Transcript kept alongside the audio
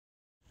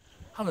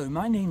Hello,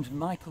 my name's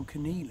Michael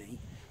Conneely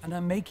and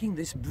I'm making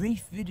this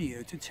brief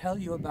video to tell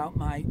you about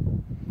my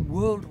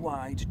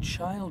worldwide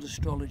child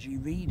astrology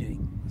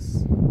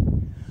readings.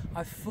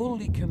 I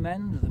fully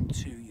commend them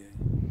to you.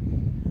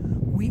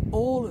 We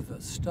all of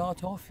us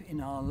start off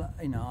in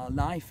our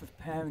life of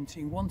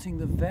parenting wanting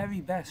the very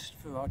best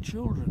for our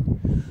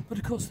children, but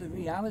of course the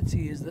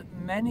reality is that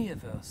many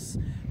of us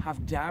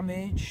have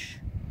damage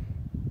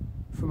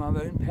from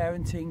our own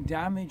parenting,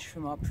 damage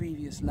from our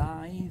previous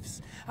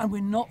lives, and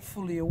we're not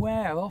fully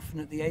aware often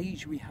at the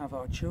age we have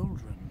our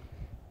children.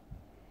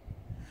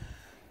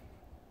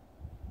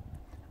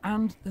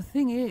 And the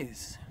thing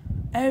is,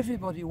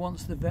 everybody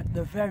wants the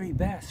very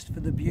best for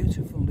the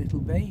beautiful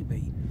little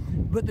baby,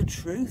 but the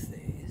truth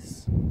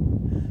is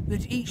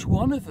that each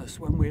one of us,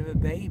 when we're a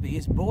baby,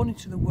 is born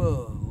into the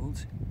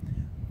world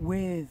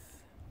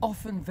with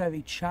often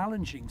very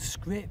challenging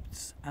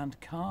scripts and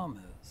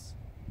karmas.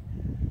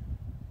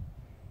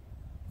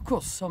 Of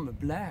course, some are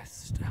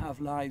blessed to have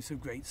lives of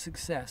great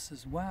success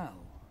as well.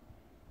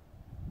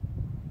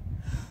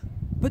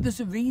 But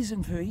there's a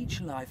reason for each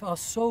life. Our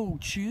soul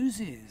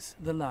chooses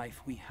the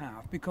life we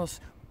have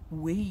because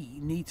we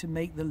need to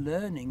make the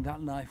learning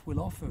that life will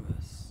offer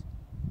us.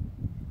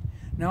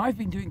 Now, I've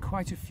been doing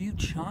quite a few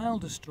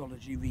child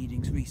astrology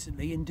readings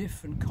recently in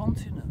different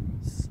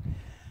continents,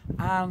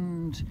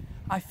 and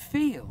I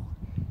feel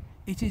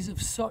it is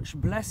of such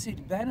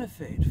blessed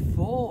benefit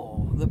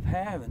for the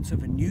parents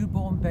of a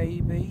newborn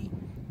baby,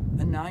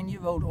 a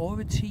 9-year-old or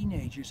a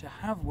teenager to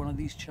have one of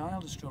these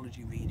child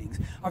astrology readings.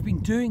 I've been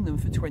doing them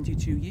for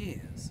 22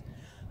 years.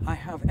 I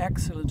have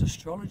excellent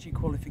astrology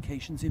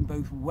qualifications in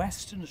both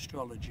Western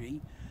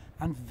astrology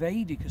and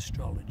Vedic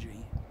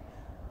astrology.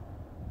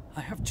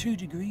 I have 2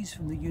 degrees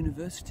from the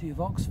University of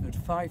Oxford,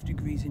 5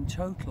 degrees in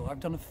total. I've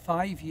done a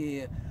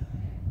 5-year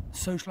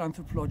social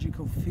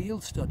anthropological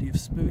field study of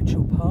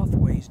spiritual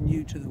pathways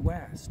new to the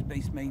West,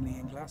 based mainly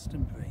in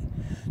Glastonbury.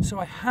 So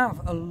I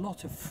have a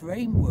lot of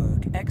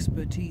framework,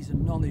 expertise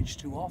and knowledge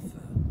to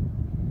offer.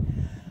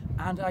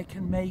 And I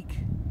can make,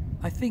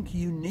 I think,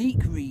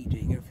 unique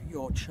reading of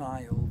your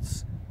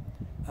child's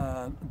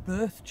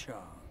birth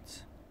chart.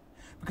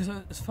 Because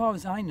as far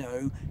as I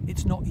know,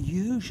 it's not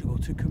usual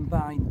to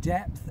combine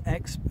depth,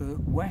 expert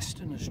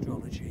Western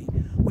astrology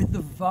with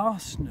the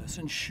vastness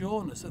and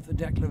sureness of the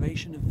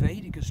declaration of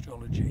Vedic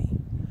astrology.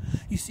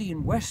 You see,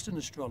 in Western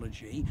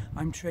astrology,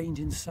 I'm trained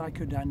in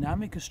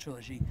psychodynamic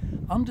astrology,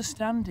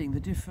 understanding the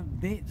different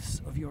bits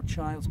of your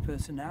child's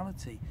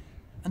personality.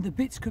 And the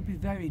bits could be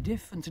very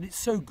different, and it's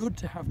so good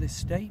to have this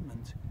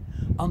statement,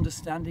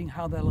 understanding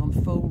how they'll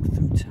unfold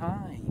through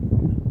time,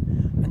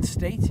 and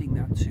stating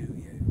that to you.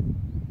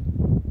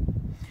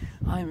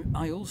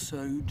 I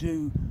also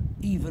do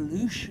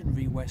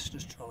evolutionary Western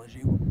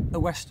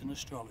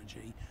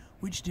astrology,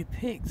 which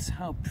depicts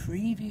how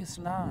previous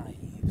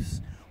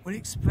lives will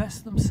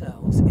express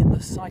themselves in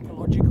the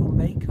psychological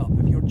makeup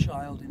of your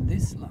child in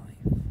this life.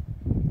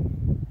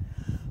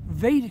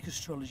 Vedic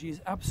astrology is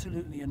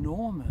absolutely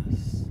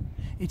enormous.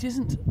 It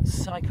isn't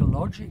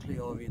psychologically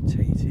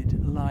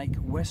orientated like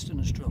Western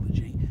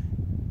astrology.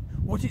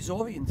 What it's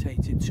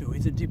orientated to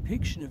is a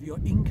depiction of your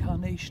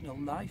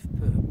incarnational life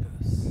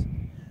purpose.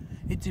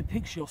 It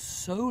depicts your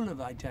solar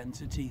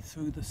identity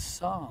through the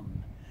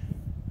sun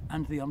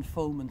and the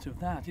unfoldment of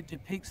that. It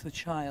depicts the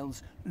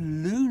child's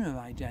lunar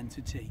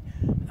identity,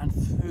 and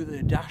through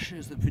the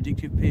dashas, the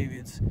predictive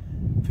periods,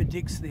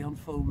 predicts the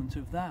unfoldment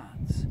of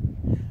that.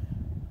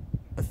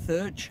 A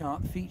third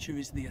chart feature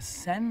is the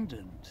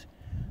ascendant.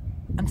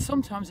 And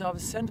sometimes our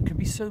ascendant can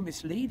be so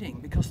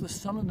misleading because the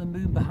sun and the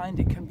moon behind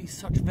it can be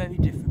such very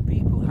different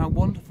people. How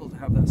wonderful to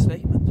have that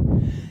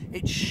statement.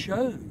 It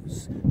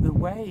shows the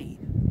way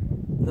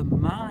the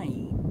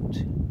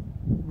mind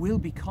will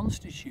be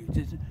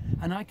constituted,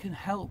 and I can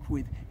help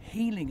with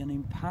healing and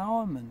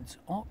empowerment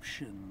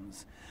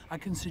options. I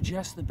can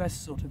suggest the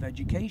best sort of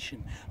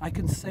education. I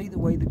can say the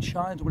way the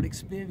child will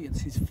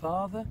experience his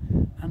father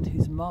and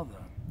his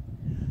mother.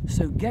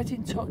 So get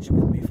in touch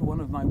with me for one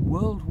of my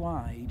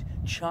worldwide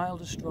child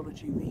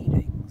astrology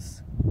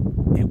readings.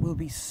 It will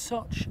be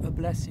such a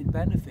blessed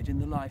benefit in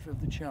the life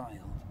of the child.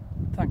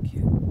 Thank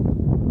you.